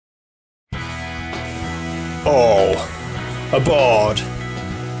all aboard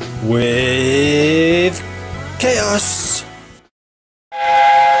with chaos.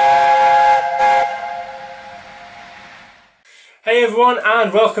 Hey everyone,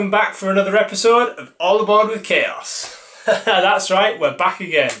 and welcome back for another episode of All Aboard with Chaos. That's right, we're back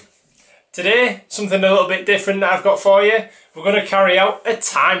again. Today, something a little bit different that I've got for you. We're going to carry out a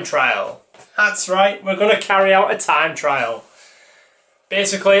time trial. That's right, we're going to carry out a time trial.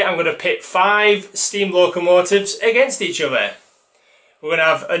 Basically, I'm going to pit 5 steam locomotives against each other. We're going to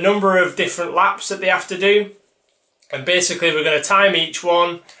have a number of different laps that they have to do. And basically, we're going to time each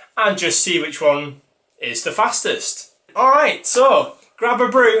one and just see which one is the fastest. Alright, so grab a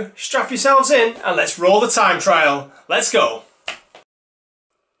brew, strap yourselves in, and let's roll the time trial. Let's go.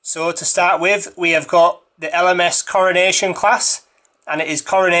 So to start with, we have got the LMS Coronation class, and it is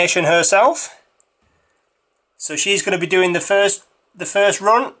Coronation herself. So she's going to be doing the first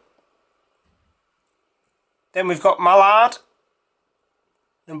run. Then we've got Mallard,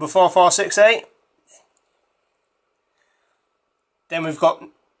 number 4468. Then we've got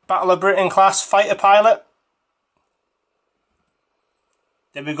Battle of Britain class fighter pilot.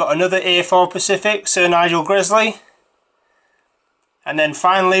 Then we've got another A4 Pacific, Sir Nigel Gresley. And then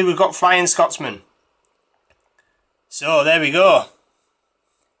finally we've got Flying Scotsman. So there we go.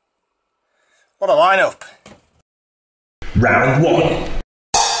 What a lineup. Round 1.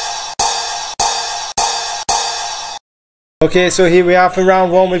 Okay, so here we are for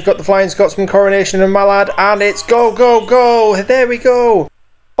round 1. We've got the Flying Scotsman, Coronation and Mallard, and it's go, go, go! There we go!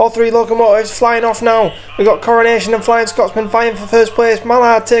 All 3 locomotives flying off now. We've got Coronation and Flying Scotsman fighting for first place.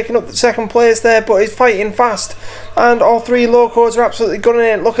 Mallard taking up the second place there, but he's fighting fast. And all 3 locos are absolutely gunning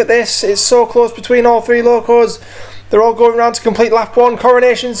it. Look at this, it's so close between all 3 locos. They're all going around to complete lap 1.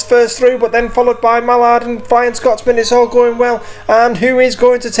 Coronation's first through, but then followed by Mallard and Flying Scotsman. It's all going well. And who is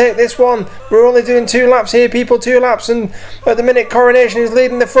going to take this one? We're only doing 2 laps here, people. 2 laps. And at the minute, Coronation is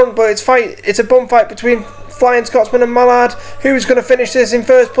leading the front, but it's a bum fight between Flying Scotsman and Mallard. Who's going to finish this in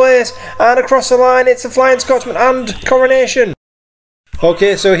first place? And across the line, it's the Flying Scotsman and Coronation.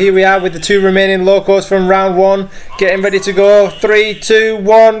 Okay, so here we are with the 2 remaining locos from round 1, getting ready to go. 3, 2,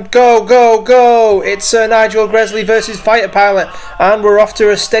 1, go, go, go! It's Sir Nigel Gresley versus Fighter Pilot, and we're off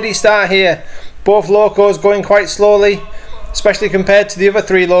to a steady start here. Both locos going quite slowly, especially compared to the other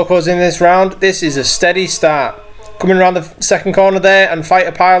 3 locos in this round. This is a steady start. Coming around the second corner there, and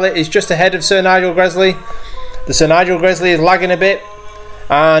Fighter Pilot is just ahead of Sir Nigel Gresley. The Sir Nigel Gresley is lagging a bit.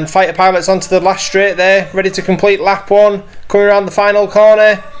 And Fighter Pilot's onto the last straight there, ready to complete lap 1, coming around the final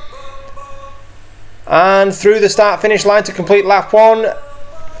corner. And through the start-finish line to complete lap 1,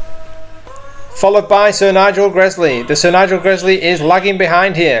 followed by Sir Nigel Gresley. The Sir Nigel Gresley is lagging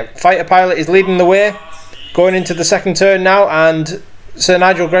behind here. Fighter Pilot is leading the way, going into the second turn now, and Sir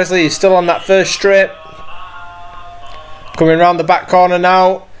Nigel Gresley is still on that first straight. Coming around the back corner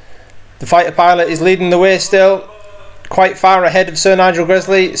now, the Fighter Pilot is leading the way still, quite far ahead of Sir Nigel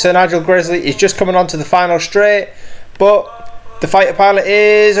Gresley. Sir Nigel Gresley is just coming onto the final straight, but the Fighter Pilot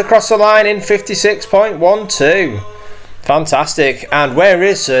is across the line in 56.12. Fantastic. And where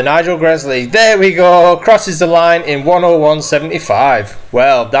is Sir Nigel Gresley? There we go, crosses the line in 101.75.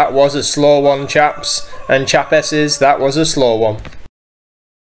 Well, that was a slow one, chaps and chapesses. That was a slow one.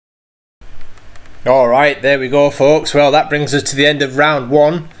 Alright, there we go, folks. Well, that brings us to the end of round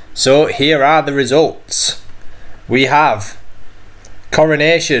 1. So here are the results. We have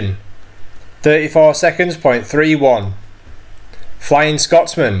Coronation 34 seconds, 0.31. Flying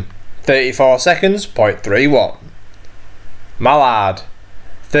Scotsman 34 seconds, 0.31. Mallard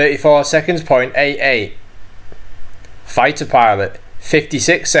 34 seconds, 0.88. Fighter Pilot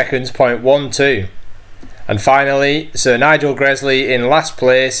 56 seconds, 0.12. And finally, Sir Nigel Gresley in last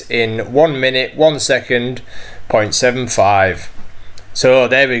place in 1 minute 1 second, 0.75. So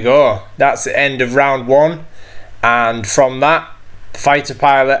there we go. That's the end of round 1. And from that, the Fighter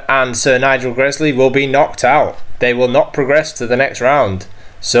Pilot and Sir Nigel Gresley will be knocked out. They will not progress to the next round.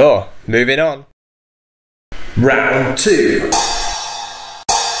 So, moving on. Round 2.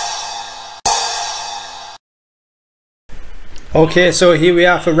 Okay, so here we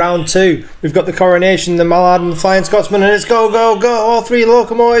are for round 2. We've got the Coronation, the Mallard and the Flying Scotsman, and it's go, go, go. All 3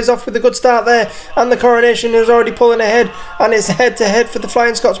 locomotives off with a good start there. And the Coronation is already pulling ahead. And it's head to head for the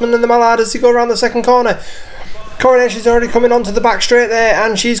Flying Scotsman and the Mallard as they go around the second corner. Coronation's already coming onto the back straight there,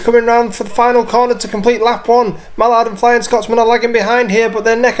 and she's coming round for the final corner to complete lap 1. Mallard and Flying Scotsman are lagging behind here, but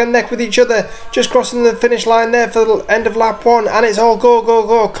they're neck and neck with each other, just crossing the finish line there for the end of lap 1, and it's all go, go,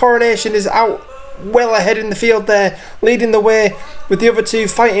 go. Coronation is out well ahead in the field there, leading the way, with the other 2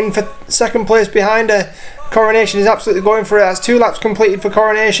 fighting for second place behind her. Coronation is absolutely going for it. That's 2 laps completed for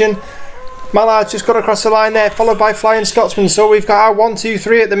Coronation. Mallard's just got across the line there, followed by Flying Scotsman. So we've got our 1, 2,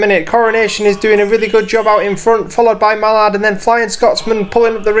 3 at the minute. Coronation is doing a really good job out in front, followed by Mallard, and then Flying Scotsman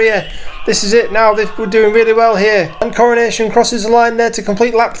pulling up the rear. This is it now. We're doing really well here. And Coronation crosses the line there to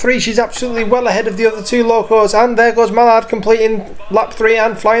complete lap 3. She's absolutely well ahead of the other 2 locos. And there goes Mallard completing lap 3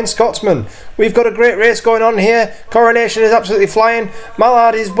 and Flying Scotsman. We've got a great race going on here. Coronation is absolutely flying.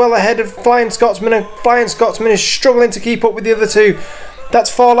 Mallard is well ahead of Flying Scotsman, and Flying Scotsman is struggling to keep up with the other 2. That's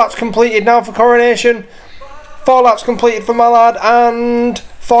 4 laps completed now for Coronation, 4 laps completed for Mallard, and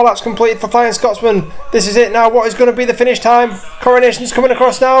 4 laps completed for Flying Scotsman. This is it now. What is going to be the finish time? Coronation's coming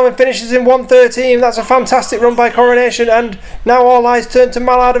across now and finishes in 1:13. That's a fantastic run by Coronation, and now all eyes turn to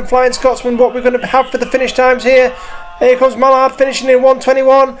Mallard and Flying Scotsman. What we're going to have for the finish times here. Here comes Mallard finishing in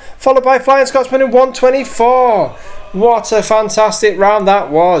 1:21, followed by Flying Scotsman in 1:24. What a fantastic round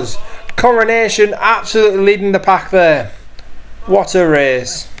that was. Coronation absolutely leading the pack there. What a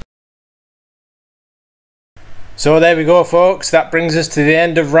race. So there we go, folks. That brings us to the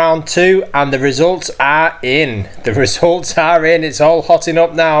end of round 2, and the results are in. The results are in. It's all hotting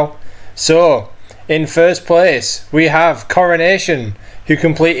up now. So in first place we have Coronation, who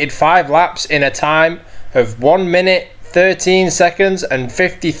completed 5 laps in a time of 1 minute 13 seconds and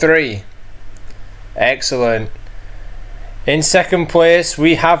 53. Excellent. In second place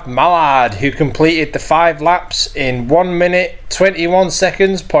we have Mallard, who completed the 5 laps in 1 minute 21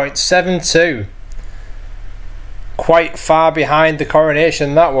 seconds .72. Quite far behind the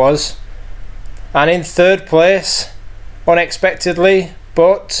Coronation that was. And in third place, unexpectedly,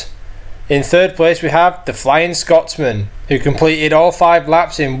 but in third place we have the Flying Scotsman, who completed all 5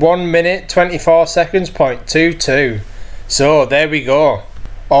 laps in 1 minute 24 seconds .22. So there we go.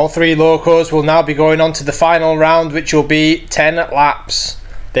 All 3 locos will now be going on to the final round, which will be 10 laps.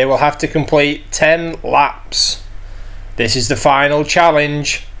 They will have to complete 10 laps. This is the final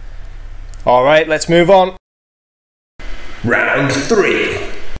challenge. Alright, let's move on. Round 3.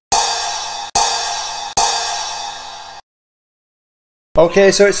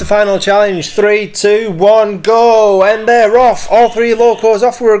 Okay, so it's the final challenge. 3, 2, 1, go! And they're off. All 3 locos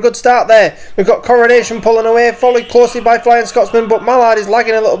off. We're a good start there. We've got Coronation pulling away, followed closely by Flying Scotsman, but Mallard is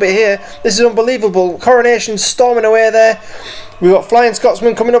lagging a little bit here. This is unbelievable. Coronation storming away there. We've got Flying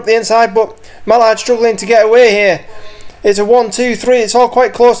Scotsman coming up the inside, but Mallard struggling to get away here. It's a 1, 2, 3. It's all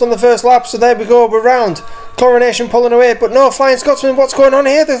quite close on the first lap, so there we go. We're round. Coronation pulling away, but no, Flying Scotsman, what's going on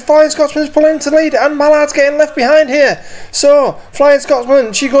here? The Flying Scotsman's pulling into the lead, and Mallard's getting left behind here. So, Flying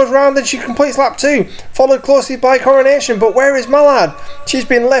Scotsman, she goes round and she completes lap 2, followed closely by Coronation, but where is Mallard? She's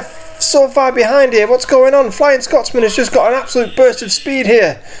been left so far behind here. What's going on? Flying Scotsman has just got an absolute burst of speed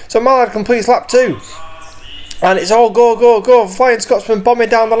here. So Mallard completes lap 2. And it's all go, go, go. Flying Scotsman bombing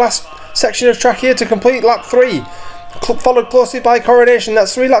down the last section of track here to complete lap 3. Followed closely by Coronation.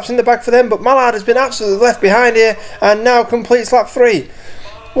 That's 3 laps in the bag for them, but Mallard has been absolutely left behind here and now completes lap 3.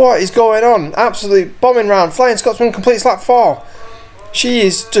 What is going on? Absolutely bombing round. Flying Scotsman completes lap 4. She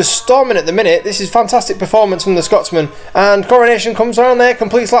is just storming at the minute. This is fantastic performance from the Scotsman. And Coronation comes around there,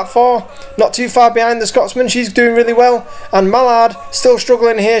 completes lap 4. Not too far behind the Scotsman. She's doing really well. And Mallard still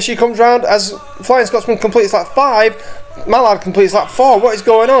struggling here. She comes round as Flying Scotsman completes lap 5. Mallard completes lap 4. What is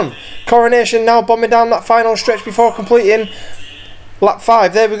going on? Coronation now bombing down that final stretch before completing lap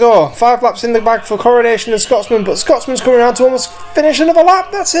 5. There we go. 5 laps in the bag for Coronation and Scotsman, but Scotsman's coming around to almost finish another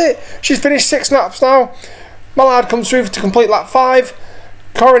lap. That's it. She's finished 6 laps now. Mallard comes through to complete lap 5.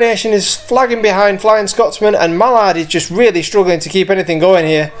 Coronation is flagging behind Flying Scotsman, and Mallard is just really struggling to keep anything going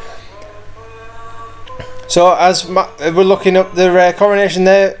here. So as we're looking up the Coronation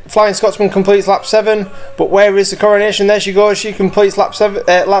there, Flying Scotsman completes lap 7, but where is the Coronation? There she goes. She completes lap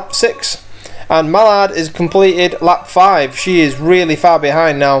 6, and Mallard is completed lap 5. She is really far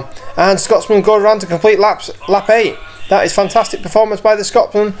behind now, and Scotsman goes around to complete lap 8. That is fantastic performance by the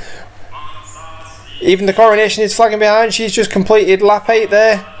Scotsman. Even the Coronation is flagging behind. She's just completed lap 8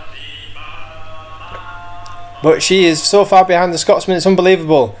 there. But she is so far behind the Scotsman, it's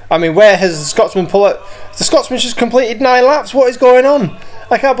unbelievable. I mean, where has the Scotsman pulled it? The Scotsman's just completed 9 laps. What is going on?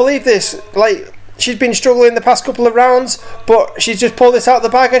 I can't believe this. Like, she's been struggling the past couple of rounds, but she's just pulled this out of the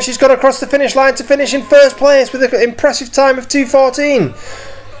bag and she's gone across the finish line to finish in first place with an impressive time of 2:14.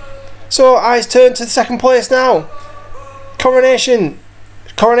 So, eyes turn to second place now. Coronation's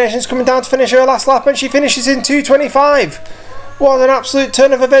coming down to finish her last lap and she finishes in 2:25. What an absolute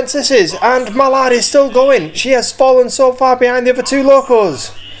turn of events this is. And Mallard is still going. She has fallen so far behind the other 2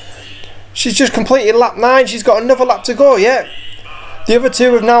 locos. She's just completed lap 9. She's got another lap to go yet. The other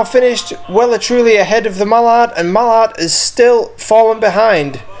 2 have now finished well and truly ahead of the Mallard, and Mallard is still fallen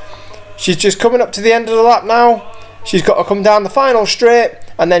behind. She's just coming up to the end of the lap now, She's got to come down the final straight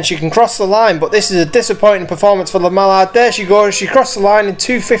and then she can cross the line, but this is a disappointing performance for the Mallard. There she goes, she crossed the line in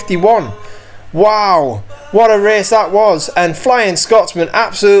 2:51. Wow, what a race that was, and Flying Scotsman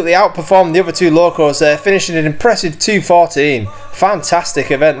absolutely outperformed the other two locos there, finishing an impressive 2:14. Fantastic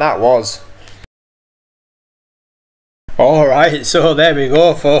event that was. Alright, so there we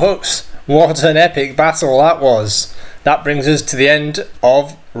go folks, what an epic battle that was. That brings us to the end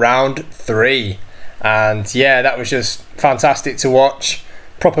of round 3. And yeah, that was just fantastic to watch.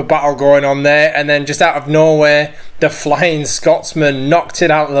 Proper battle going on there, and then just out of nowhere, the Flying Scotsman knocked it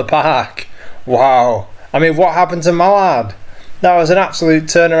out of the park. Wow. I mean, what happened to Mallard? That was an absolute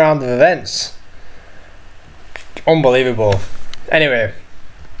turnaround of events. Unbelievable. Anyway,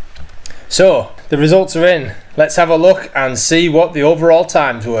 so the results are in. Let's have a look and see what the overall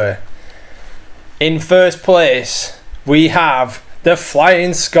times were. In first place, we have the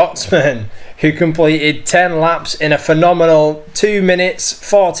Flying Scotsman, who completed 10 laps in a phenomenal 2 minutes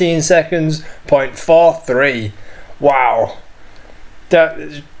 14 seconds .43. Wow, that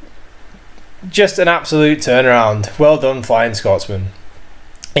is just an absolute turnaround. Well done, Flying Scotsman.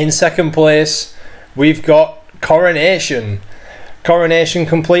 In second place, we've got Coronation. Coronation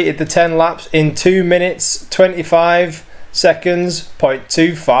completed the 10 laps in 2 minutes 25 seconds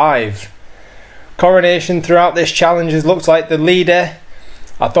 .25. Coronation throughout this challenge has looked like the leader.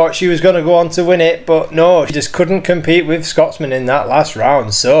 I thought she was going to go on to win it, but no, she just couldn't compete with Scotsman in that last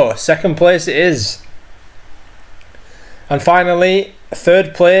round. So, second place it is. And finally,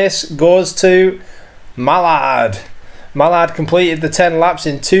 third place goes to Mallard. Mallard completed the 10 laps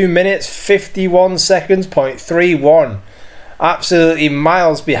in 2 minutes 51 seconds .31. Absolutely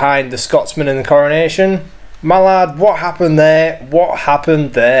miles behind the Scotsman in the Coronation. Mallard, what happened there? What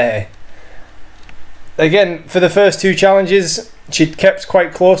happened there? Again, for the first two challenges, she'd kept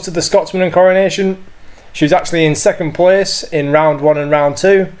quite close to the Scotsman and Coronation. She was actually in second place in round 1 and round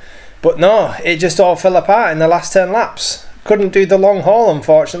 2. But no, it just all fell apart in the last 10 laps. Couldn't do the long haul,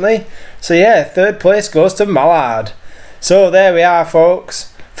 unfortunately. So yeah, third place goes to Mallard. So there we are,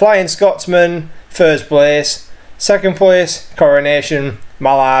 folks. Flying Scotsman, first place. Second place, Coronation.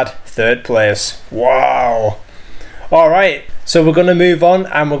 Mallard, third place. Wow. Alright, so we're going to move on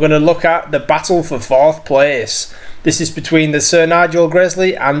and we're going to look at the battle for fourth place. This is between the Sir Nigel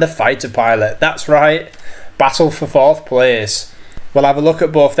Gresley and the Fighter Pilot. That's right, battle for fourth place. We'll have a look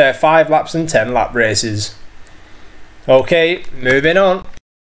at both their 5 laps and 10 lap races. Okay, moving on.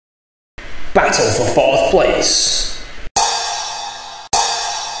 Battle for fourth place.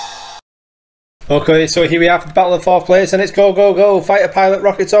 Okay, so here we are for the battle of fourth place, and it's go, go, go. Fighter Pilot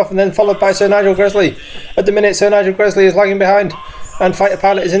rockets off and then followed by Sir Nigel Gresley. At the minute, Sir Nigel Gresley is lagging behind and Fighter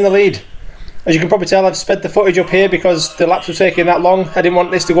Pilot is in the lead. As you can probably tell, I've sped the footage up here because the laps were taking that long. I didn't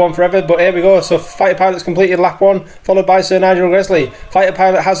want this to go on forever, but here we go. So Fighter Pilot's completed lap 1, followed by Sir Nigel Gresley. Fighter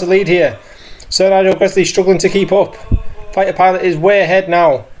Pilot has the lead here. Sir Nigel Gresley struggling to keep up. Fighter Pilot is way ahead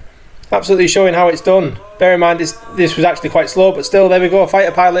now. Absolutely showing how it's done. Bear in mind this was actually quite slow, but still, there we go.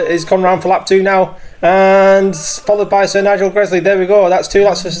 Fighter Pilot is come round for lap 2 now, and followed by Sir Nigel Gresley. There we go. That's 2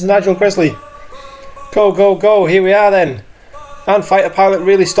 laps for Sir Nigel Gresley. Go, go, go. Here we are then. And Fighter Pilot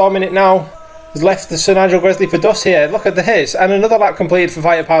really storming it now. Has left the Sir Nigel Gresley for dust here. Look at this. And another lap completed for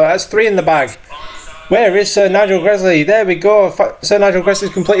Fighter Pilot. That's 3 in the bag. Where is Sir Nigel Gresley? There we go. Sir Nigel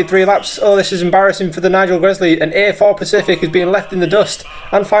Gresley's completed 3 laps. Oh, this is embarrassing for the Nigel Gresley. And A4 Pacific is being left in the dust.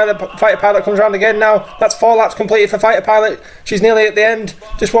 And Fighter Pilot comes around again now. That's 4 laps completed for Fighter Pilot. She's nearly at the end.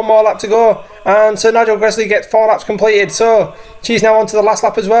 Just 1 more lap to go. And Sir Nigel Gresley gets 4 laps completed. So she's now on to the last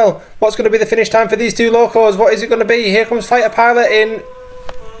lap as well. What's going to be the finish time for these 2 locos? What is it going to be? Here comes Fighter Pilot in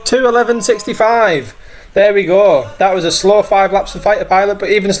 2:11.65. There we go. That was a slow 5 laps for Fighter Pilot, but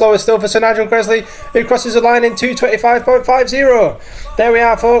even slower still for Sir Nigel Gresley, who crosses the line in 2:25.50. There we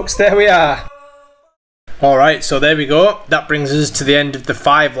are, folks. There we are. Alright, so there we go. That brings us to the end of the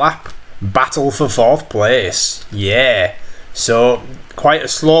 5 lap battle for fourth place. Yeah. So, quite a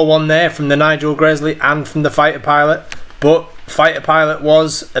slow one there from the Nigel Gresley and from the Fighter Pilot, but Fighter Pilot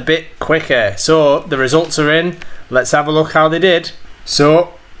was a bit quicker. So, the results are in. Let's have a look how they did.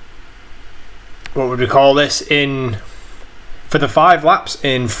 So, what would we call this? For the 5 laps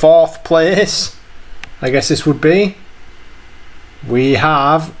in fourth place, I guess this would be, we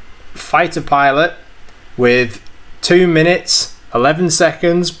have Fighter Pilot with 2 minutes 11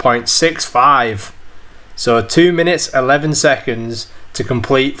 seconds .65. So 2 minutes 11 seconds to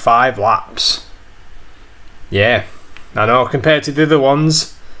complete 5 laps. Yeah, I know, compared to the other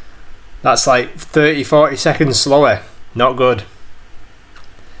ones, that's like 30-40 seconds slower. Not good.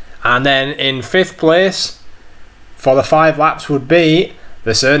 And then in 5th place for the 5 laps would be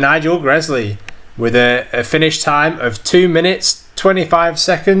the Sir Nigel Gresley with a finish time of 2 minutes 25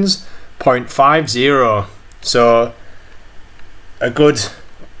 seconds 0.50. So a good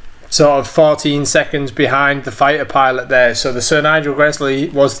sort of 14 seconds behind the fighter pilot there. So the Sir Nigel Gresley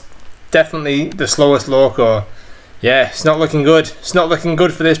was definitely the slowest loco. Yeah, it's not looking good. It's not looking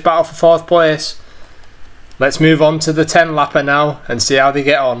good for this battle for 4th place. Let's move on to the 10 lapper now and see how they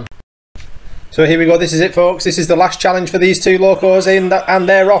get on. So here we go, this is it folks, this is the last challenge for these two locos and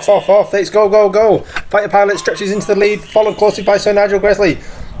they're off. Let's go. Fighter pilot stretches into the lead, followed closely by Sir Nigel Gresley.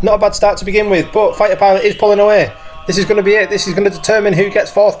 Not a bad start to begin with, but fighter pilot is pulling away. This is going to be it, this is going to determine who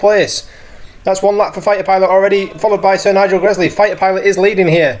gets 4th place. That's 1 lap for fighter pilot already, followed by Sir Nigel Gresley. Fighter pilot is leading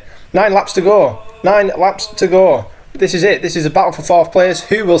here, 9 laps to go, 9 laps to go. This is it, this is a battle for 4th place.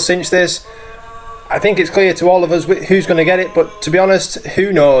 Who will cinch this? I think it's clear to all of us who's going to get it, but to be honest,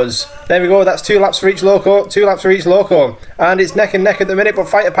 who knows? There we go, that's 2 laps for each loco, 2 laps for each loco, and it's neck and neck at the minute, but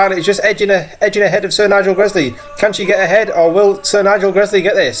fighter pilot is just edging ahead of Sir Nigel Gresley. Can she get ahead, or will Sir Nigel Gresley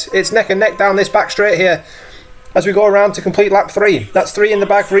get this? It's neck and neck down this back straight here as we go around to complete lap 3. That's 3 in the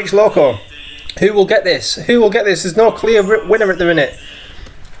bag for each loco. Who will get this? Who will get this? There's no clear winner at the minute.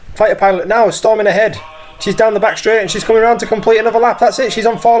 Fighter pilot now storming ahead. She's down the back straight and she's coming around to complete another lap. That's it, she's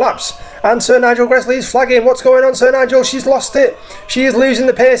on 4 laps. And Sir Nigel Gresley is flagging. What's going on, Sir Nigel? She's lost it. She is losing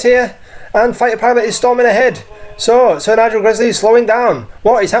the pace here. And fighter pilot is storming ahead. So Sir Nigel Gresley is slowing down.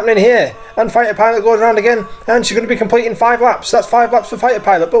 What is happening here? And fighter pilot goes around again and she's going to be completing 5 laps. That's 5 laps for fighter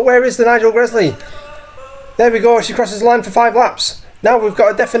pilot. But where is the Nigel Gresley? There we go, she crosses the line for 5 laps. Now we've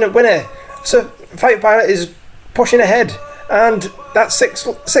got a definite winner. So fighter pilot is pushing ahead. And that's six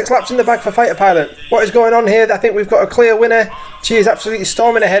laps in the bag for fighter pilot. What is going on here? I think we've got a clear winner. She is absolutely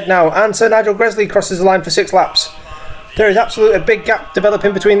storming ahead now, and Sir Nigel Gresley crosses the line for 6 laps. There is absolutely a big gap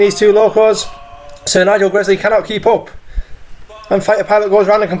developing between these two locos. Sir Nigel Gresley cannot keep up, and fighter pilot goes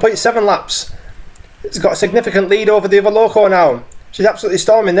around and completes 7 laps. It's got a significant lead over the other loco now. She's absolutely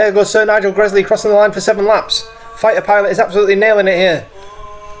storming. There goes Sir Nigel Gresley crossing the line for 7 laps. Fighter pilot is absolutely nailing it here.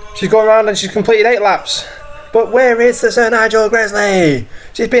 She's going around and she's completed 8 laps. But where is the Sir Nigel Gresley?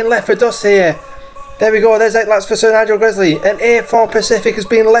 She's been left for dust here. There we go, there's 8 laps for Sir Nigel Gresley. And A4 Pacific has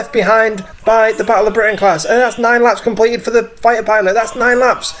been left behind by the Battle of Britain class. And that's 9 laps completed for the fighter pilot. That's 9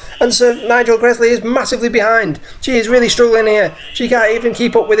 laps. And Sir Nigel Gresley is massively behind. She is really struggling here. She can't even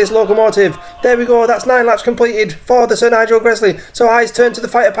keep up with this locomotive. There we go, that's 9 laps completed for the Sir Nigel Gresley. So eyes turn to the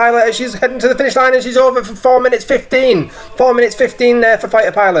fighter pilot as she's heading to the finish line and she's over for 4 minutes 15. 4 minutes 15 there for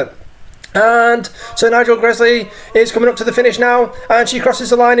fighter pilot. And Sir Nigel Gresley is coming up to the finish now, and she crosses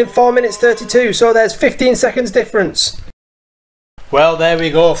the line in 4 minutes 32, so there's 15 seconds difference. Well, there we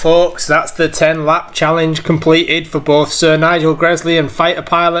go folks, that's the 10 lap challenge completed for both Sir Nigel Gresley and fighter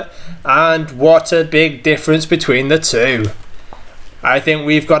pilot, and what a big difference between the two. I think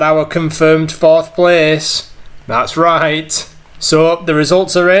we've got our confirmed 4th place. That's right. So the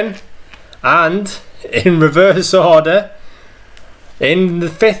results are in, and in reverse order. In the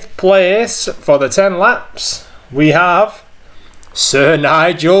 5th place for the 10 laps, we have Sir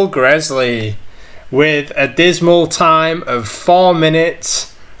Nigel Gresley with a dismal time of 4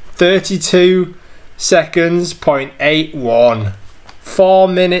 minutes 32 seconds 0.81. 4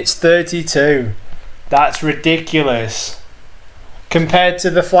 minutes 32. That's ridiculous. Compared to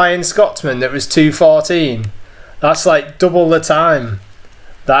the Flying Scotsman that was 2:14. That's like double the time.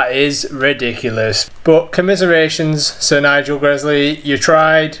 That is ridiculous. But commiserations, Sir Nigel Gresley. You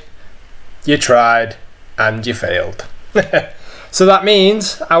tried, and you failed. So that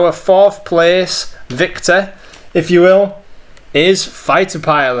means our 4th place victor, if you will, is fighter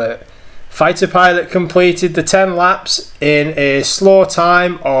pilot. Fighter pilot completed the 10 laps in a slow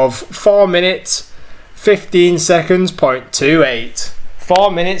time of 4 minutes 15 seconds 0.28.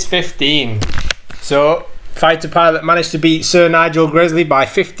 4 minutes 15. So fighter pilot managed to beat Sir Nigel Gresley by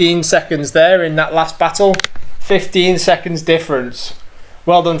 15 seconds there in that last battle. 15 seconds difference.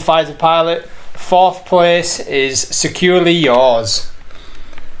 Well done fighter pilot. 4th place is securely yours.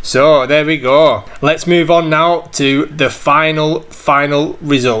 So there we go. Let's move on now to the final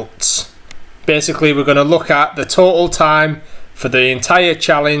results. Basically we're going to look at the total time for the entire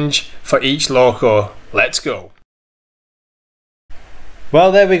challenge for each loco. Let's go.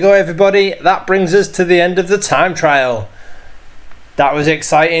 Well, there we go everybody, that brings us to the end of the time trial. That was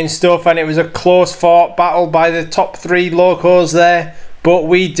exciting stuff and it was a close fought battle by the top 3 locos there, but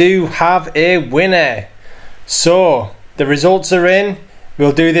we do have a winner. So the results are in,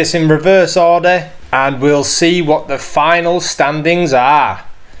 we'll do this in reverse order and we'll see what the final standings are.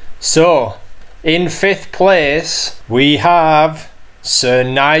 So in 5th place we have Sir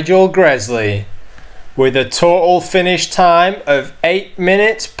Nigel Gresley with a total finish time of 8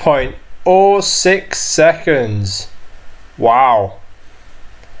 minutes 0.06 seconds. Wow.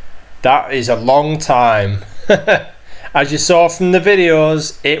 That is a long time. As you saw from the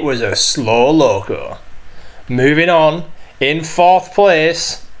videos, it was a slow loco. Moving on, in 4th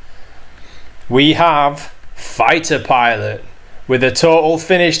place, we have Fighter Pilot with a total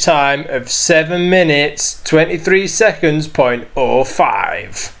finish time of 7 minutes 23 seconds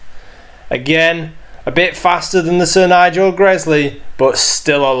 .05. Again, a bit faster than the Sir Nigel Gresley, but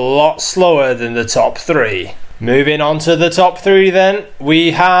still a lot slower than the top 3. Moving on to the top 3 then,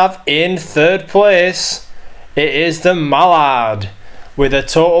 we have in 3rd place, it is the Mallard with a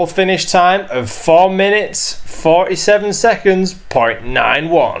total finish time of 4 minutes 47 seconds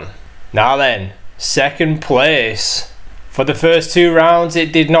 .91. Now then, 2nd place. For the first 2 rounds,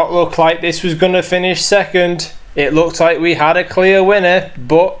 it did not look like this was going to finish 2nd. It looked like we had a clear winner,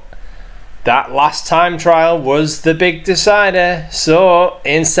 but that last time trial was the big decider. So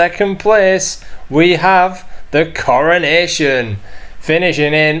in 2nd place, we have the Coronation,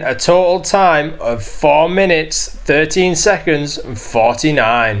 finishing in a total time of 4 minutes 13 seconds and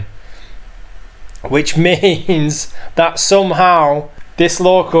 49, which means that somehow this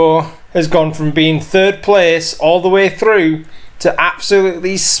loco has gone from being 3rd place all the way through to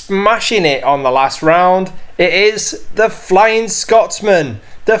absolutely smashing it on the last round. It is the Flying Scotsman.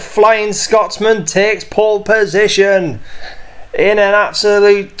 The Flying Scotsman takes pole position in an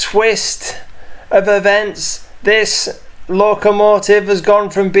absolute twist of events. This locomotive has gone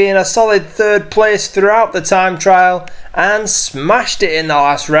from being a solid 3rd place throughout the time trial and smashed it in the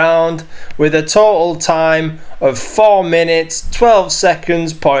last round with a total time of 4 minutes 12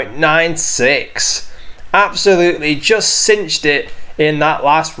 seconds .96. Absolutely just cinched it in that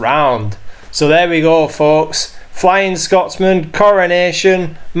last round. So there we go, folks. Flying Scotsman,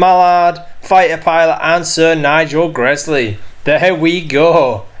 Coronation, Mallard, Fighter Pilot and Sir Nigel Gresley. There we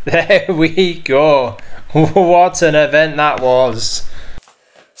go. There we go. What an event that was.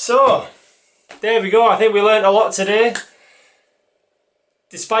 So, there we go. I think we learnt a lot today.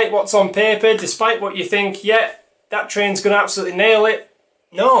 Despite what's on paper, despite what you think, yeah, that train's going to absolutely nail it.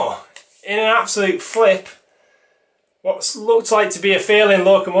 No, in an absolute flip, what looked like to be a failing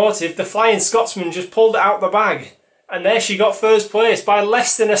locomotive, the Flying Scotsman just pulled it out the bag. And there she got 1st place by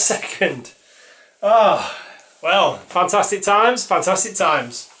less than a second. Oh, well, fantastic times, fantastic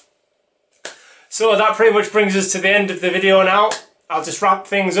times. So that pretty much brings us to the end of the video now. I'll just wrap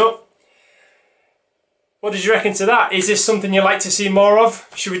things up. What did you reckon to that? Is this something you'd like to see more of?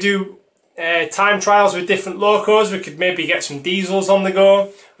 Should we do time trials with different locos? We could maybe get some diesels on the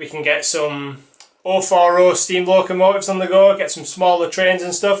go. We can get some 040 steam locomotives on the go. Get some smaller trains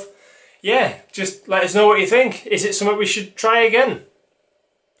and stuff. Yeah, just let us know what you think. Is it something we should try again?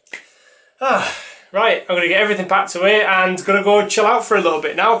 Right, I'm going to get everything packed away and going to go and chill out for a little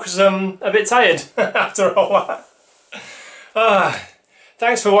bit now because I'm a bit tired after all that.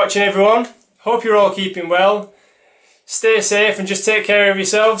 Thanks for watching, everyone. Hope you're all keeping well. Stay safe and just take care of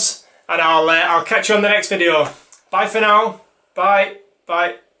yourselves. And I'll catch you on the next video. Bye for now. Bye.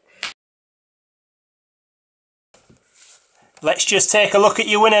 Bye. Let's just take a look at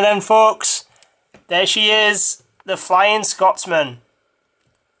your winner then, folks. There she is, the Flying Scotsman.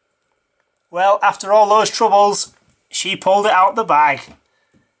 Well, after all those troubles, she pulled it out the bag.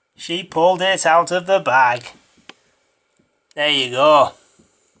 She pulled it out of the bag. There you go.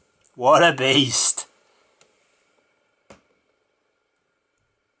 What a beast.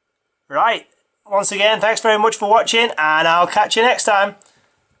 Right, once again, thanks very much for watching, and I'll catch you next time.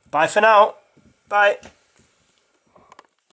 Bye for now. Bye.